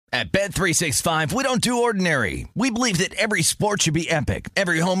At Bet365, we don't do ordinary. We believe that every sport should be epic.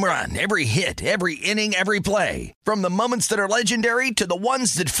 Every home run, every hit, every inning, every play. From the moments that are legendary to the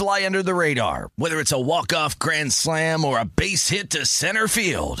ones that fly under the radar. Whether it's a walk-off grand slam or a base hit to center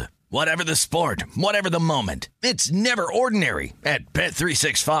field. Whatever the sport, whatever the moment. It's never ordinary at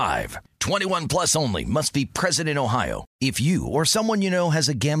Bet365. 21 plus only. Must be present in Ohio. If you or someone you know has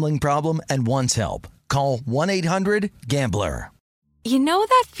a gambling problem and wants help, call 1-800-GAMBLER. You know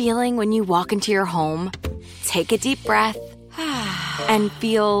that feeling when you walk into your home, take a deep breath, and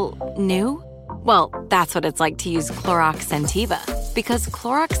feel new? Well, that's what it's like to use Clorox Scentiva. Because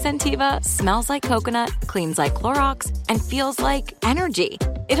Clorox Scentiva smells like coconut, cleans like Clorox, and feels like energy.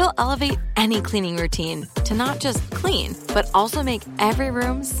 It'll elevate any cleaning routine to not just clean, but also make every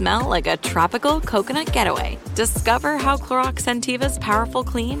room smell like a tropical coconut getaway. Discover how Clorox Scentiva's powerful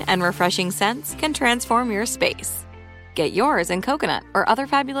clean and refreshing scents can transform your space. Get yours in coconut or other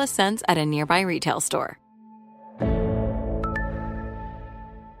fabulous scents at a nearby retail store.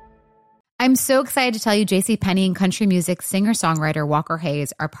 I'm so excited to tell you JCPenney and country music singer-songwriter Walker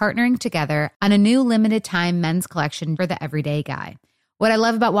Hayes are partnering together on a new limited-time men's collection for the everyday guy. What I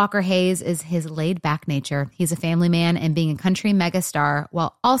love about Walker Hayes is his laid-back nature. He's a family man, and being a country megastar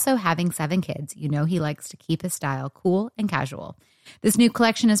while also having 7 kids, you know he likes to keep his style cool and casual. This new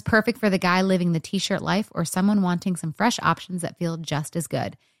collection is perfect for the guy living the t-shirt life or someone wanting some fresh options that feel just as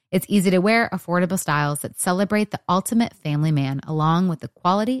good. It's easy to wear, affordable styles that celebrate the ultimate family man, along with the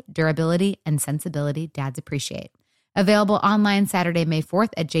quality, durability, and sensibility dads appreciate. Available online Saturday, May 4th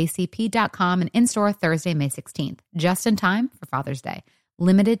at jcp.com and in-store Thursday, May 16th. Just in time for Father's Day.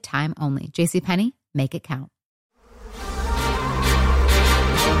 Limited time only. JCPenney, make it count.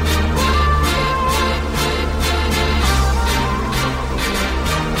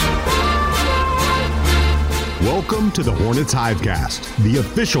 Welcome to the Hornets Hivecast, the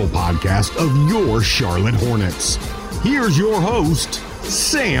official podcast of your Charlotte Hornets. Here's your host,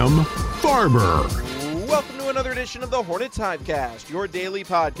 Sam Farber. Welcome to another edition of the Hornets Hivecast, your daily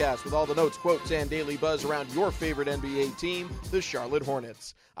podcast with all the notes, quotes, and daily buzz around your favorite NBA team, the Charlotte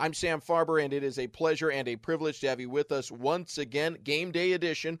Hornets. I'm Sam Farber, and it is a pleasure and a privilege to have you with us once again. Game day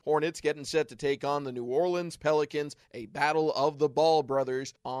edition, Hornets getting set to take on the New Orleans Pelicans, a battle of the Ball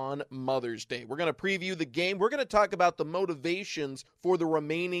brothers on Mother's Day. We're going to preview the game. We're going to talk about the motivations for the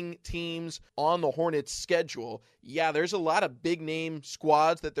remaining teams on the Hornets schedule. Yeah, there's a lot of big-name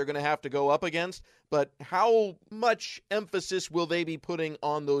squads that they're going to have to go up against, but how much emphasis will they be putting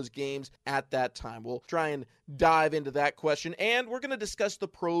on those games at that time? We'll try and dive into that question, and we're going to discuss the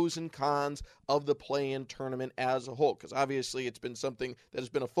pros and cons of the play-in tournament as a whole, because obviously it's been something that has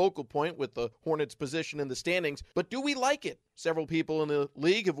been a focal point with the Hornets' position in the standings, but do we like it? Several people in the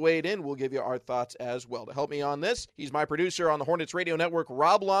league have weighed in. We'll give you our thoughts as well. To help me on this, he's my producer on the Hornets Radio Network.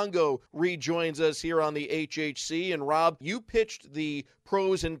 Rob Longo rejoins us here on the HHC. And Rob, you pitched the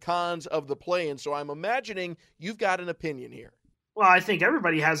pros and cons of the play-in, so I'm imagining you've got an opinion here. Well, I think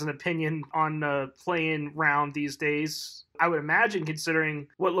everybody has an opinion on the play-in round these days. I would imagine, considering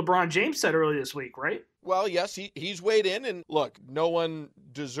what LeBron James said earlier this week, right? Well, yes, he's weighed in, and look, no one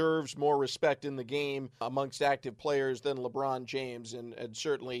deserves more respect in the game amongst active players than LeBron James, and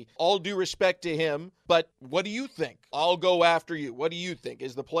certainly all due respect to him. But what do you think? I'll go after you. What do you think?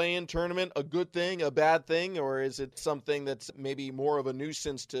 Is the play-in tournament a good thing, a bad thing, or is it something that's maybe more of a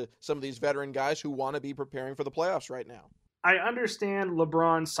nuisance to some of these veteran guys who want to be preparing for the playoffs right now? I understand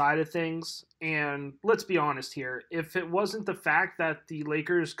LeBron's side of things, and let's be honest here. If it wasn't the fact that the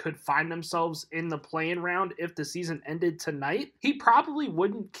Lakers could find themselves in the play-in round if the season ended tonight, he probably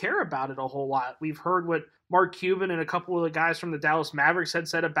wouldn't care about it a whole lot. We've heard what Mark Cuban and a couple of the guys from the Dallas Mavericks had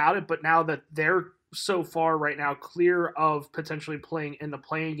said about it, but now that they're so far right now clear of potentially playing in the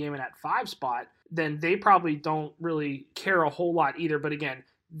play-in game in that 5 spot, then they probably don't really care a whole lot either. But again,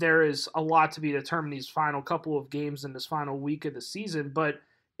 there is a lot to be determined these final couple of games in this final week of the season, but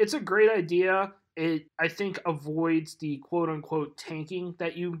it's a great idea. It, I think, avoids the quote-unquote tanking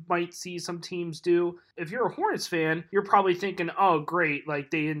that you might see some teams do. If you're a Hornets fan, you're probably thinking, oh, great,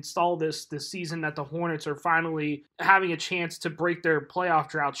 like they installed this season that the Hornets are finally having a chance to break their playoff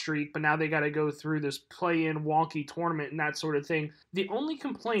drought streak, but now they got to go through this play-in wonky tournament and that sort of thing. The only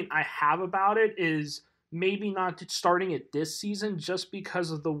complaint I have about it is maybe not starting it this season, just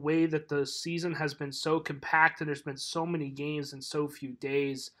because of the way that the season has been so compact and there's been so many games in so few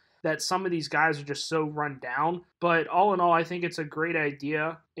days that some of these guys are just so run down. But all in all, I think it's a great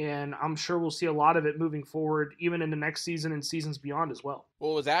idea, and I'm sure we'll see a lot of it moving forward, even in the next season and seasons beyond as well.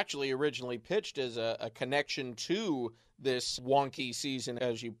 Well, it was actually originally pitched as a connection to this wonky season,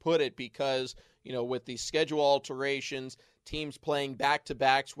 as you put it, because, you know, with the schedule alterations, teams playing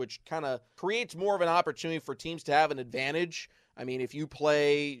back-to-backs, which kind of creates more of an opportunity for teams to have an advantage. I mean, if you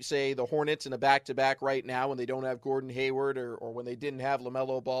play, say, the Hornets in a back-to-back right now when they don't have Gordon Hayward or when they didn't have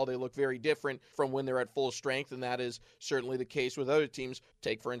LaMelo Ball, they look very different from when they're at full strength, and that is certainly the case with other teams.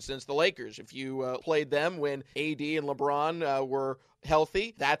 Take, for instance, the Lakers. If you played them when AD and LeBron were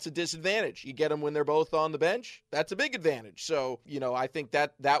healthy, that's a disadvantage. You get them when they're both on the bench, that's a big advantage. So, I think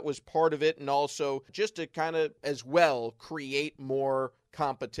that was part of it, and also just to kind of, as well, create more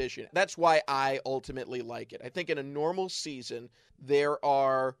competition. That's why I ultimately like it. I think in a normal season, there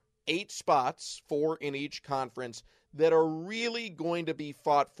are 8 spots, 4 in each conference, that are really going to be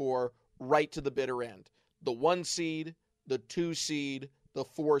fought for right to the bitter end. The 1 seed, the 2 seed, the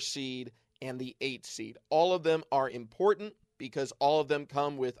 4 seed, and the 8 seed. All of them are important because all of them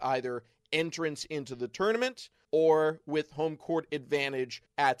come with either entrance into the tournament or with home court advantage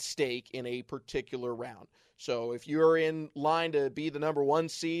at stake in a particular round. So if you're in line to be the number 1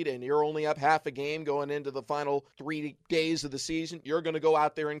 seed and you're only up half a game going into the final 3 days of the season, you're going to go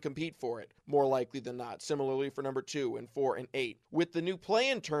out there and compete for it, more likely than not. Similarly for number 2 and 4 and 8. With the new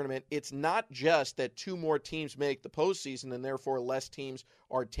play-in tournament, it's not just that 2 more teams make the postseason and therefore less teams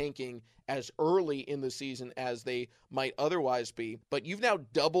are tanking as early in the season as they might otherwise be, but you've now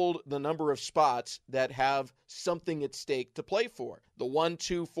doubled the number of spots that have something at stake to play for. The 1,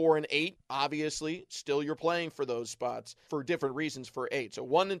 2, 4, and 8, obviously, still you're playing for those spots for different reasons for 8. So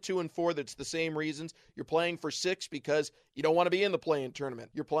 1 and 2 and 4, that's the same reasons. You're playing for 6 because you don't want to be in the play-in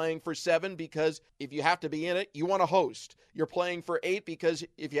tournament. You're playing for 7 because if you have to be in it, you want to host. You're playing for 8 because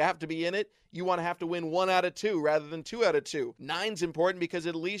if you have to be in it, you want to have to win 1 out of 2 rather than 2 out of 2. 9's important because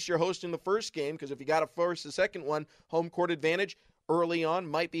at least you're hosting the first game, because if you got to force the second one, home court advantage early on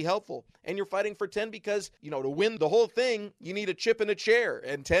might be helpful. And you're fighting for 10 because, to win the whole thing, you need a chip and a chair,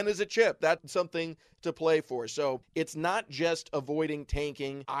 and 10 is a chip. That's something to play for. So it's not just avoiding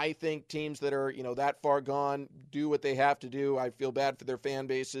tanking. I think teams that are, that far gone do what they have to do. I feel bad for their fan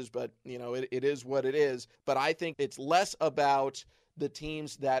bases, but, it is what it is. But I think it's less about the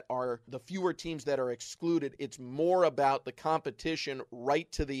teams that are the fewer teams that are excluded. It's more about the competition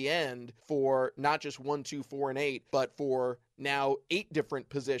right to the end for not just 1, 2, 4, and 8, but for now 8 different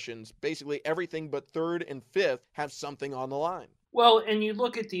positions. Basically everything but 3rd and 5th have something on the line. Well, and you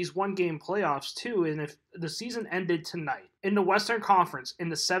look at these one-game playoffs, too, and if the season ended tonight, in the Western Conference, in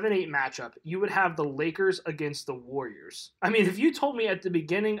the 7-8 matchup, you would have the Lakers against the Warriors. I mean, if you told me at the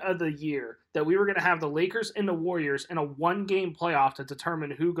beginning of the year that we were going to have the Lakers and the Warriors in a one-game playoff to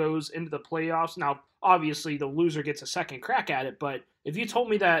determine who goes into the playoffs, now, obviously, the loser gets a second crack at it, but if you told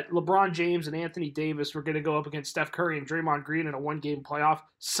me that LeBron James and Anthony Davis were going to go up against Steph Curry and Draymond Green in a one-game playoff,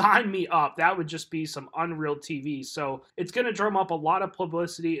 sign me up. That would just be some unreal TV. So it's going to drum up a lot of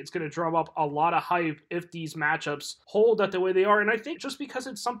publicity. It's going to drum up a lot of hype if these matchups hold at the way they are. And I think just because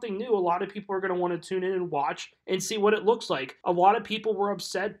it's something new, a lot of people are going to want to tune in and watch and see what it looks like. A lot of people were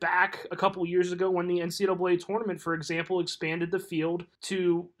upset back a couple years ago when the NCAA tournament, for example, expanded the field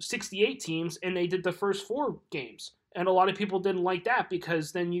to 68 teams and they did the first 4 games. And a lot of people didn't like that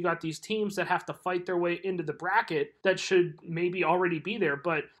because then you got these teams that have to fight their way into the bracket that should maybe already be there.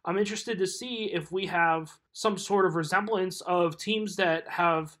 But I'm interested to see if we have some sort of resemblance of teams that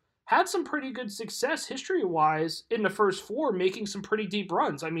have had some pretty good success history-wise in the first 4, making some pretty deep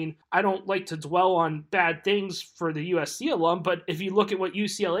runs. I mean, I don't like to dwell on bad things for the USC alum, but if you look at what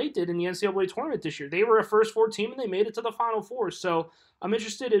UCLA did in the NCAA tournament this year, they were a first 4 team and they made it to the Final Four. So I'm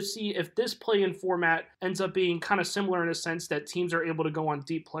interested to see if this play-in format ends up being kind of similar in a sense that teams are able to go on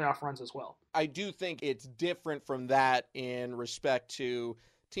deep playoff runs as well. I do think it's different from that in respect to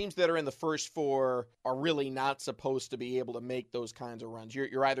teams that are in the first 4 are really not supposed to be able to make those kinds of runs.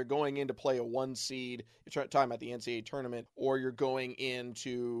 You're either going in to play a 1 seed, you're talking about the NCAA tournament, or you're going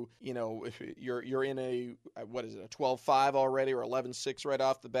into, you're in a 12-5 already or 11-6 right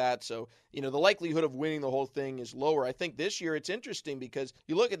off the bat. So, the likelihood of winning the whole thing is lower. I think this year it's interesting because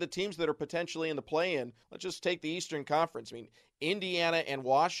you look at the teams that are potentially in the play-in. Let's just take the Eastern Conference. I mean, Indiana and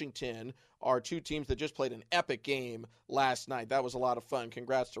Washington are 2 teams that just played an epic game last night. That was a lot of fun.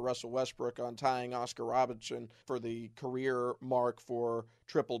 Congrats to Russell Westbrook on tying Oscar Robertson for the career mark for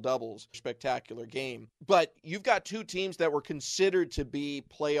triple doubles. Spectacular game. But you've got 2 teams that were considered to be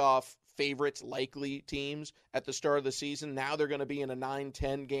playoff favorites, likely teams at the start of the season. Now they're going to be in a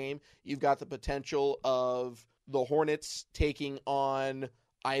 9-10 game. You've got the potential of the Hornets taking on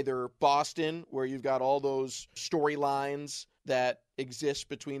either Boston, where you've got all those storylines that exist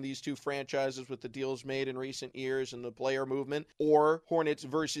between these 2 franchises with the deals made in recent years and the player movement, or Hornets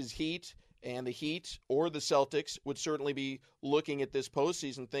versus Heat. And the Heat or the Celtics would certainly be looking at this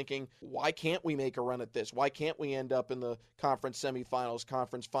postseason thinking, why can't we make a run at this? Why can't we end up in the conference semifinals,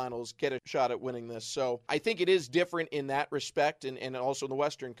 conference finals, get a shot at winning this? So I think it is different in that respect, and also in the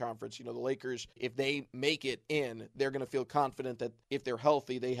Western Conference. The Lakers, if they make it in, they're going to feel confident that if they're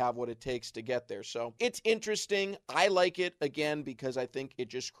healthy, they have what it takes to get there. So it's interesting. I like it, again, because I think it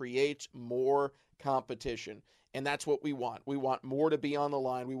just creates more competition. And that's what we want. We want more to be on the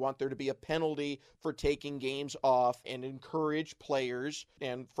line. We want there to be a penalty for taking games off and encourage players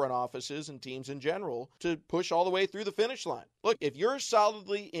and front offices and teams in general to push all the way through the finish line. Look, if you're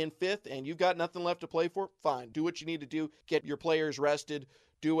solidly in fifth and you've got nothing left to play for, fine. Do what you need to do. Get your players rested.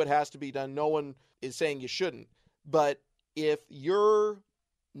 Do what has to be done. No one is saying you shouldn't. But if you're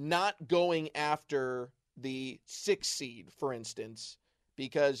not going after the 6th seed, for instance,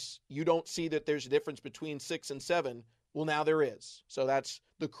 because you don't see that there's a difference between 6 and 7, well, now there is. So that's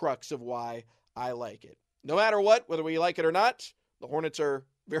the crux of why I like it. No matter what, whether we like it or not, the Hornets are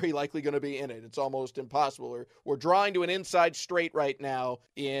very likely going to be in it. It's almost impossible. We're drawing to an inside straight right now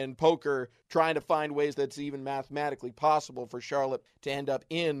in poker, trying to find ways that's even mathematically possible for Charlotte to end up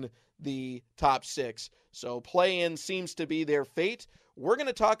in the top 6. So play-in seems to be their fate. We're going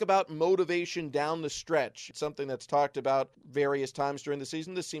to talk about motivation down the stretch. It's something that's talked about various times during the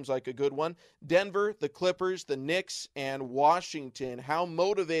season. This seems like a good one. Denver, the Clippers, the Knicks, and Washington. How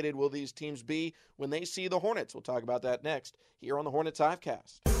motivated will these teams be when they see the Hornets? We'll talk about that next here on the Hornets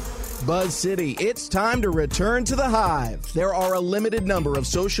Hivecast. Buzz City, it's time to return to the Hive. There are a limited number of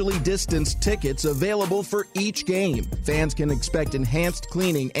socially distanced tickets available for each game. Fans can expect enhanced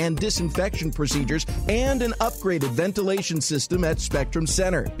cleaning and disinfection procedures and an upgraded ventilation system at Spectrum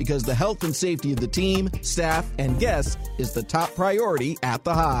Center because the health and safety of the team, staff, and guests is the top priority at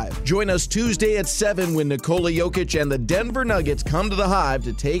the Hive. Join us Tuesday at 7 when Nikola Jokic and the Denver Nuggets come to the Hive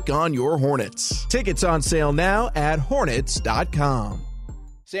to take on your Hornets. Tickets on sale now at Hornets.com.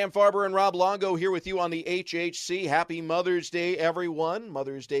 Sam Farber and Rob Longo here with you on the HHC. Happy Mother's Day, everyone.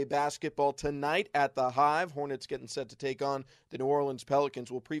 Mother's Day basketball tonight at the Hive. Hornets getting set to take on the New Orleans Pelicans.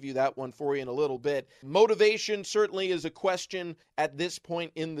 We'll preview that one for you in a little bit. Motivation certainly is a question at this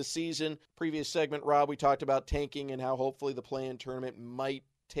point in the season. Previous segment, Rob, we talked about tanking and how hopefully the play-in tournament might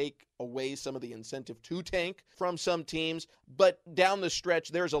take away some of the incentive to tank from some teams. But down the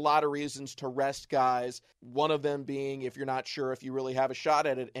stretch, there's a lot of reasons to rest guys. One of them being if you're not sure if you really have a shot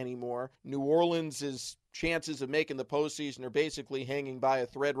at it anymore. New Orleans' chances of making the postseason are basically hanging by a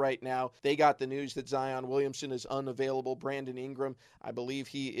thread right now. They got the news that Zion Williamson is unavailable. Brandon Ingram, I believe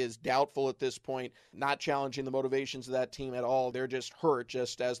he is doubtful at this point, not challenging the motivations of that team at all. They're just hurt,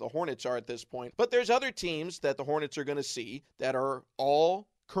 just as the Hornets are at this point. But there's other teams that the Hornets are going to see that are all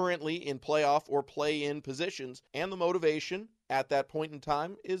currently in playoff or play-in positions, and the motivation at that point in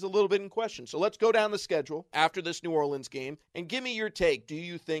time is a little bit in question. So let's go down the schedule after this New Orleans game and give me your take. Do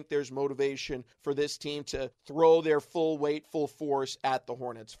you think there's motivation for this team to throw their full weight, full force at the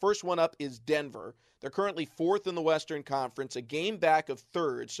Hornets? First one up is Denver. They're currently 4th in the Western Conference, a game back of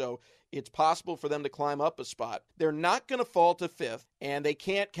 3rd, so it's possible for them to climb up a spot. They're not going to fall to 5th, and they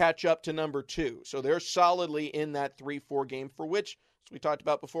can't catch up to number 2. So they're solidly in that 3-4 game, for which, as we talked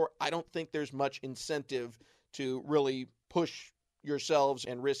about before, I don't think there's much incentive to really push yourselves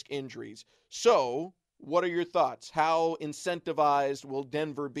and risk injuries. So what are your thoughts? How incentivized will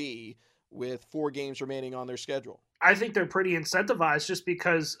Denver be with 4 games remaining on their schedule? I think they're pretty incentivized just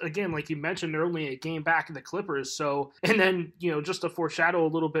because, again, like you mentioned, they're only a game back in the Clippers. So, and then, just to foreshadow a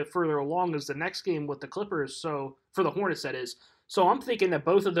little bit further along is the next game with the Clippers. So, for the Hornets, that is. So I'm thinking that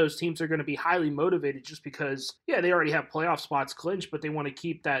both of those teams are going to be highly motivated just because, they already have playoff spots clinched, but they want to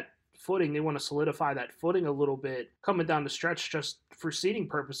keep that footing. They want to solidify that footing a little bit coming down the stretch just for seeding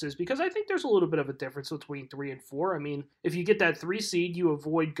purposes, because I think there's a little bit of a difference between 3 and 4. I mean, if you get that 3 seed, you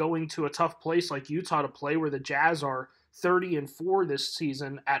avoid going to a tough place like Utah to play where the Jazz are 30-4 this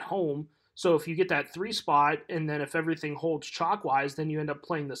season at home. So if you get that 3 spot, and then if everything holds chalk-wise, then you end up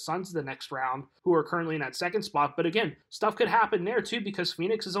playing the Suns the next round, who are currently in that 2nd spot. But again, stuff could happen there too, because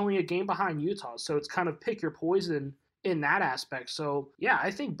Phoenix is only a game behind Utah. So it's kind of pick your poison in that aspect. So yeah,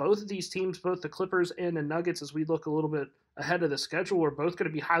 I think both of these teams, both the Clippers and the Nuggets, as we look a little bit ahead of the schedule, are both going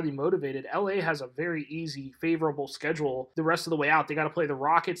to be highly motivated. LA has a very easy, favorable schedule the rest of the way out. They got to play the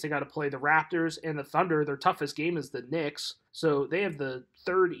Rockets, they got to play the Raptors, and the Thunder. Their toughest game is the Knicks. So they have the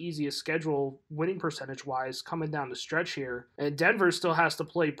 3rd easiest schedule winning percentage-wise coming down the stretch here. And Denver still has to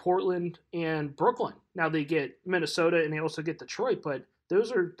play Portland and Brooklyn. Now they get Minnesota and they also get Detroit, but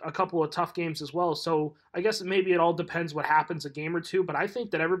those are a couple of tough games as well. So I guess maybe it all depends what happens a game or two, but I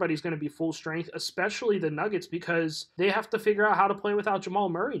think that everybody's going to be full strength, especially the Nuggets, because they have to figure out how to play without Jamal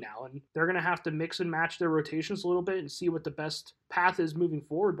Murray now, and they're going to have to mix and match their rotations a little bit and see what the best path is moving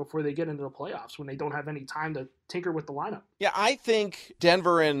forward before they get into the playoffs when they don't have any time to tinker with the lineup. Yeah, I think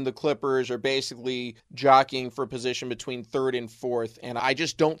Denver and the Clippers are basically jockeying for position between third and fourth, and I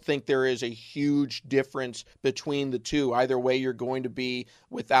just don't think there is a huge difference between the two. Either way, you're going to be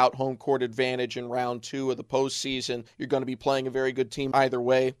without home court advantage in round 2 of the postseason. You're going to be playing a very good team either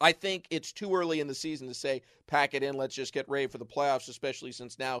way. I think it's too early in the season to say, pack it in, let's just get ready for the playoffs, especially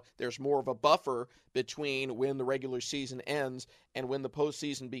since now there's more of a buffer between when the regular season ends and when the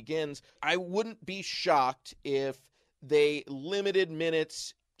postseason begins. I wouldn't be shocked if they limited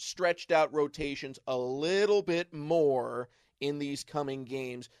minutes, stretched out rotations a little bit more in these coming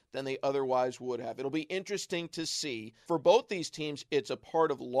games than they otherwise would have. It'll be interesting to see. For both these teams, it's a part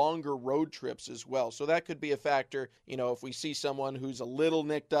of longer road trips as well. So that could be a factor. You know, if we see someone who's a little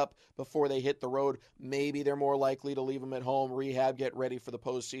nicked up before they hit the road, maybe they're more likely to leave them at home, rehab, get ready for the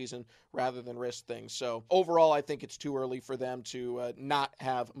postseason rather than risk things. So overall, I think it's too early for them to not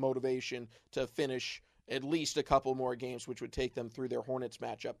have motivation to finish at least a couple more games, which would take them through their Hornets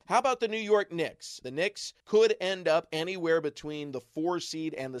matchup. How about the New York Knicks? The Knicks could end up anywhere between the 4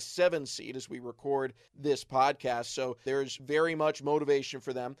 seed and the 7 seed as we record this podcast, so there's very much motivation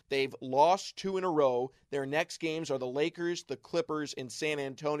for them. They've lost 2 in a row. Their next games are the Lakers, the Clippers, and San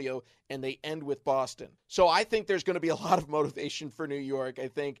Antonio, and they end with Boston. So I think there's going to be a lot of motivation for New York. I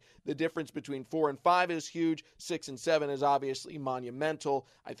think the difference between 4 and 5 is huge. 6 and 7 is obviously monumental.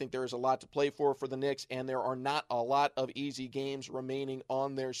 I think there is a lot to play for the Knicks, and there are not a lot of easy games remaining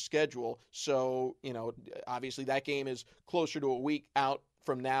on their schedule. So, you know, obviously that game is closer to a week out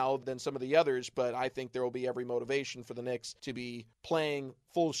from now than some of the others, but I think there will be every motivation for the Knicks to be playing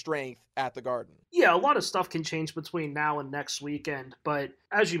full strength at the Garden. Yeah, a lot of stuff can change between now and next weekend, but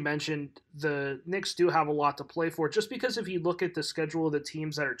as you mentioned, the Knicks do have a lot to play for, just because if you look at the schedule of the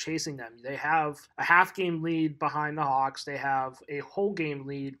teams that are chasing them, they have a half-game lead behind the Hawks, they have a whole game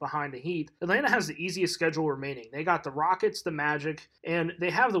lead behind the Heat. Atlanta has the easiest schedule remaining. They got the Rockets, the Magic, and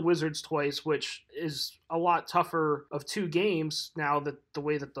they have the Wizards twice, which is a lot tougher of 2 games now that the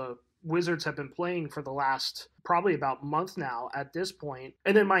way that the Wizards have been playing for the last probably about month now at this point.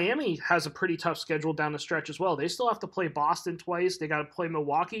 And then Miami has a pretty tough schedule down the stretch as well. They still have to play Boston twice. They got to play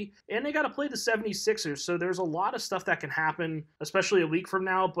Milwaukee, and they got to play the 76ers. So there's a lot of stuff that can happen, especially a week from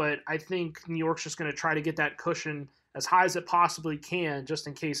now. But I think New York's just going to try to get that cushion as high as it possibly can, just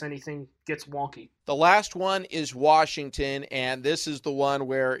in case anything gets wonky. The last one is Washington, and this is the one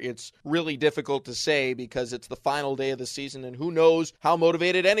where it's really difficult to say because it's the final day of the season, and who knows how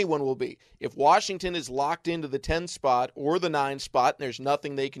motivated anyone will be. If Washington is locked into the 10 spot or the 9 spot, and there's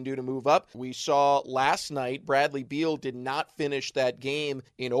nothing they can do to move up. We saw last night Bradley Beal did not finish that game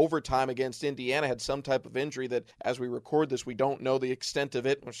in overtime against Indiana, had some type of injury that, as we record this, we don't know the extent of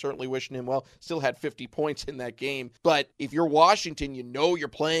it. We're certainly wishing him well. Still had 50 points in that game. But if you're Washington, you know you're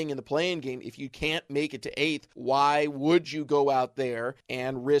playing in the play-in game. If you can't make it to 8th, why would you go out there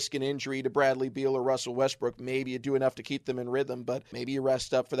and risk an injury to Bradley Beal or Russell Westbrook? Maybe you do enough to keep them in rhythm, but maybe you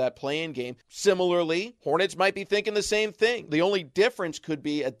rest up for that play-in game. Similarly, Hornets might be thinking the same thing. The only difference could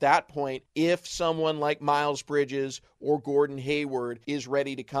be at that point if someone like Miles Bridges or Gordon Hayward is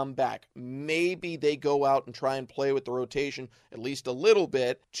ready to come back. Maybe they go out and try and play with the rotation at least a little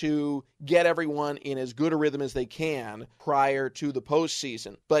bit to get everyone in as good a rhythm as they can prior to the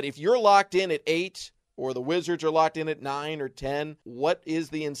postseason. But if you're locked in at 8, or the Wizards are locked in at 9 or 10, what is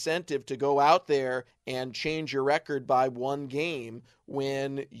the incentive to go out there and change your record by 1 game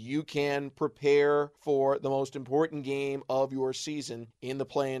when you can prepare for the most important game of your season in the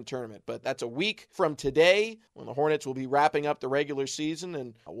play-in tournament? But that's a week from today when the Hornets will be wrapping up the regular season,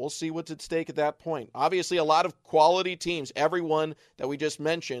 and we'll see what's at stake at that point. Obviously, a lot of quality teams. Everyone that we just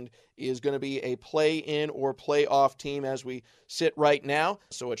mentioned is going to be a play-in or play-off team as we sit right now.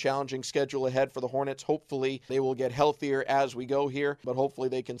 So a challenging schedule ahead for the Hornets. Hopefully, they will get healthier as we go here, but hopefully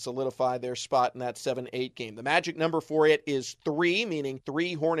they can solidify their spot in that 7-8 game. The magic number for it is 3, meaning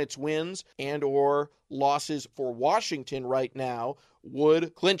 3 Hornets wins and or losses for Washington right now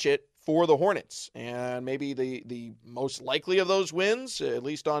would clinch it for the Hornets. And maybe the most likely of those wins, at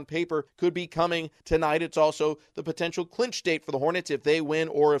least on paper, could be coming tonight. It's also the potential clinch date for the Hornets if they win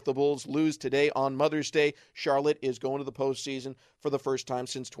or if the Bulls lose today on Mother's Day. Charlotte is going to the postseason for the first time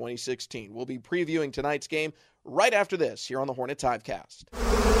since 2016. We'll be previewing tonight's game right after this here on the Hornets Hivecast.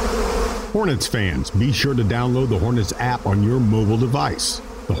 Hornets fans, be sure to download the Hornets app on your mobile device.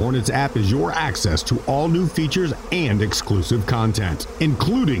 The Hornets app is your access to all new features and exclusive content,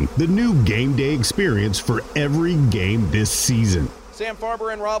 including the new game day experience for every game this season. Sam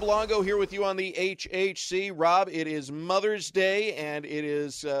Farber and Rob Longo here with you on the HHC. Rob, it is Mother's Day, and it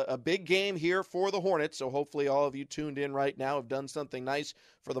is a big game here for the Hornets, so hopefully all of you tuned in right now have done something nice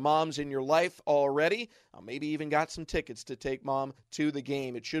for the moms in your life already. Maybe even got some tickets to take mom to the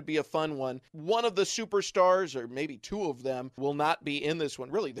game. It should be a fun one. One of the superstars, or maybe two of them, will not be in this one.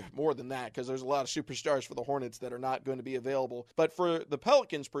 Really, there's more than that, because there's a lot of superstars for the Hornets that are not going to be available. But for the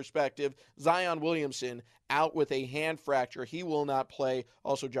Pelicans' perspective, Zion Williamson out with a hand fracture. He will not play.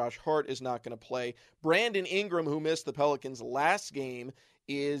 Also, Josh Hart is not going to play. Brandon Ingram, who missed the Pelicans' last game,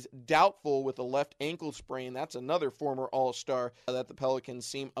 is doubtful with a left ankle sprain. That's another former All-Star that the Pelicans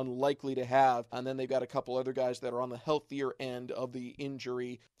seem unlikely to have. And then they've got a couple other guys that are on the healthier end of the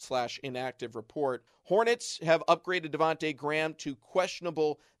injury/inactive report. Hornets have upgraded Devontae Graham to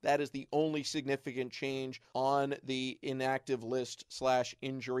questionable. That is the only significant change on the inactive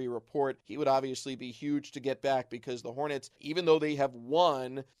list/injury report. He would obviously be huge to get back because the Hornets, even though they have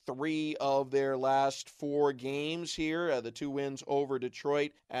won 3 of their last 4 games here, the 2 wins over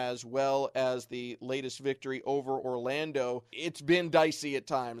Detroit as well as the latest victory over Orlando, it's been dicey at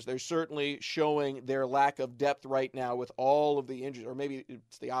times. They're certainly showing their lack of depth right now with all of the injuries, or maybe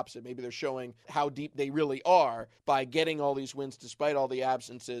it's the opposite. Maybe they're showing how deep they really are by getting all these wins despite all the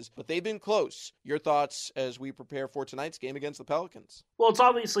absences, but they've been close. Your thoughts as we prepare for tonight's game against the Pelicans? Well, it's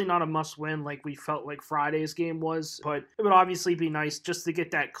obviously not a must-win like we felt like Friday's game was, but it would obviously be nice just to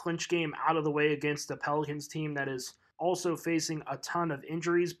get that clinch game out of the way against the Pelicans team that is also facing a ton of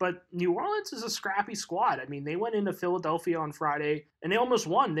injuries. But New Orleans is a scrappy squad. I mean, they went into Philadelphia on Friday and they almost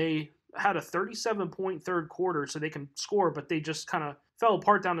won. They had a 37-point third quarter, so they can score, but they just kind of fell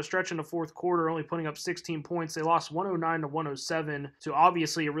apart down the stretch in the fourth quarter, only putting up 16 points. They lost 109-107 to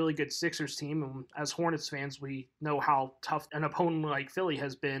obviously a really good Sixers team. And as Hornets fans, we know how tough an opponent like Philly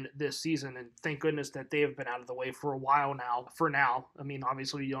has been this season. And thank goodness that they have been out of the way for a while now, for now. I mean,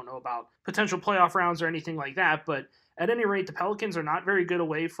 obviously you don't know about potential playoff rounds or anything like that, but at any rate, the Pelicans are not very good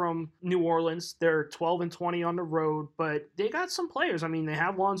away from New Orleans. They're 12-20 on the road, but they got some players. I mean, they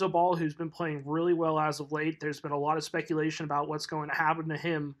have Lonzo Ball, who's been playing really well as of late. There's been a lot of speculation about what's going to happen to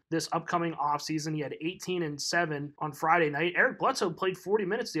him this upcoming offseason. He had 18 and 7 on Friday night. Eric Bledsoe played 40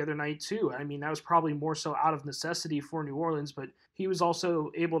 minutes the other night, too. I mean, that was probably more so out of necessity for New Orleans, but he was also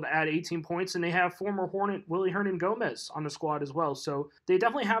able to add 18 points, and they have former Hornet Willie Hernangomez on the squad as well. So they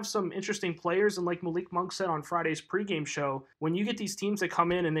definitely have some interesting players, and like Malik Monk said on Friday's pregame show, when you get these teams that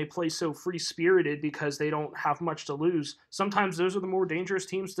come in and they play so free-spirited because they don't have much to lose, sometimes those are the more dangerous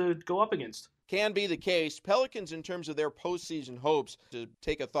teams to go up against. Can be the case. Pelicans, in terms of their postseason hopes, to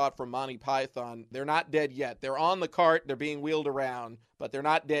take a thought from Monty Python, they're not dead yet. They're on the cart, they're being wheeled around, but they're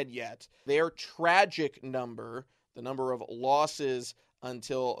not dead yet. Their tragic number, the number of losses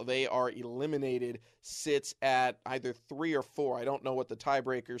until they are eliminated, sits at either 3 or 4. I don't know what the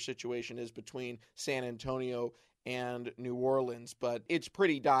tiebreaker situation is between San Antonio and New Orleans, but it's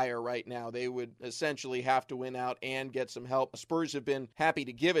pretty dire right now. They would essentially have to win out and get some help. Spurs have been happy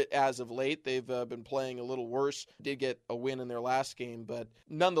to give it as of late. They've been playing a little worse. Did get a win in their last game, but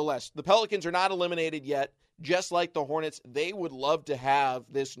nonetheless, the Pelicans are not eliminated yet. Just like the Hornets, they would love to have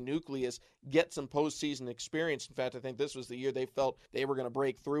this nucleus get some postseason experience. In fact, I think this was the year they felt they were going to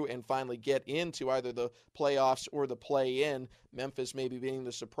break through and finally get into either the playoffs or the play-in. Memphis maybe being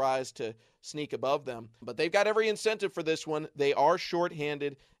the surprise to sneak above them. But they've got every incentive for this one. They are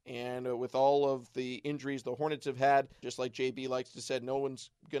shorthanded, and with all of the injuries the Hornets have had, just like JB likes to say, no one's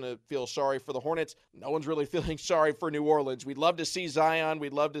going to feel sorry for the Hornets. No one's really feeling sorry for New Orleans. We'd love to see Zion.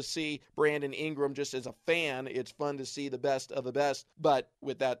 We'd love to see Brandon Ingram. Just as a fan, it's fun to see the best of the best. But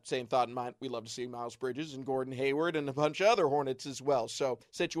with that same thought in mind, we love to see Miles Bridges and Gordon Hayward and a bunch of other Hornets as well. So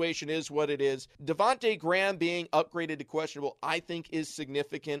situation is what it is. Devontae Graham being upgraded to questionable, I think, is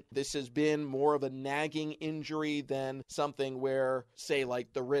significant. This has been more of a nagging injury than something where, say,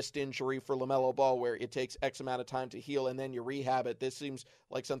 like the wrist injury for LaMelo Ball, where it takes X amount of time to heal and then you rehab it. This seems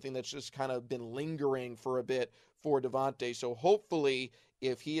like something that's just kind of been lingering for a bit for Devontae. So hopefully,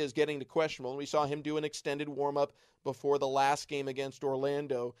 if he is getting to questionable, and we saw him do an extended warm-up before the last game against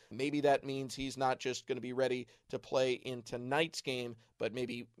Orlando, maybe that means he's not just going to be ready to play in tonight's game, but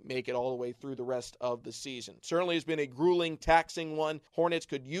maybe make it all the way through the rest of the season. Certainly has been a grueling, taxing one. Hornets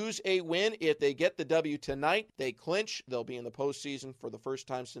could use a win. If they get the W tonight, they clinch. They'll be in the postseason for the first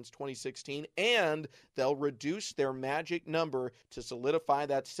time since 2016, and they'll reduce their magic number to solidify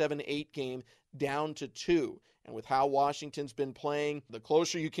that 7-8 game down to 2. And with how Washington's been playing, the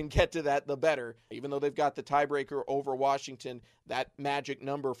closer you can get to that, the better. Even though they've got the tiebreaker over Washington, that magic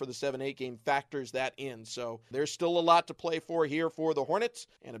number for the 7-8 game factors that in. So there's still a lot to play for here for the Hornets,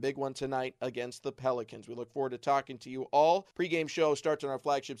 and a big one tonight against the Pelicans. We look forward to talking to you all. Pre-game show starts on our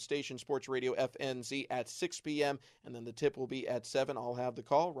flagship station, Sports Radio FNZ, at 6 p.m., and then the tip will be at 7. I'll have the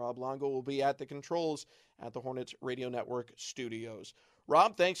call. Rob Longo will be at the controls at the Hornets Radio Network studios.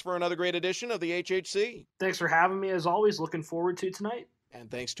 Rob, thanks for another great edition of the HHC. Thanks for having me, as always. Looking forward to tonight. And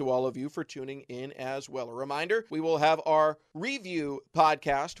thanks to all of you for tuning in as well. A reminder, we will have our review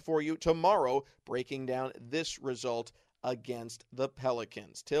podcast for you tomorrow, breaking down this result against the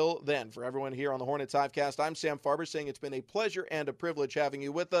Pelicans. Till then, for everyone here on the Hornets Hivecast, I'm Sam Farber saying it's been a pleasure and a privilege having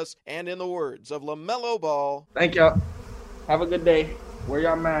you with us. And in the words of LaMelo Ball, thank y'all. Have a good day. Wear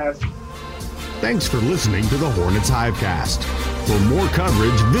your mask. Thanks for listening to the Hornets Hivecast. For more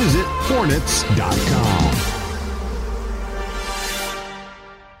coverage, visit Hornets.com.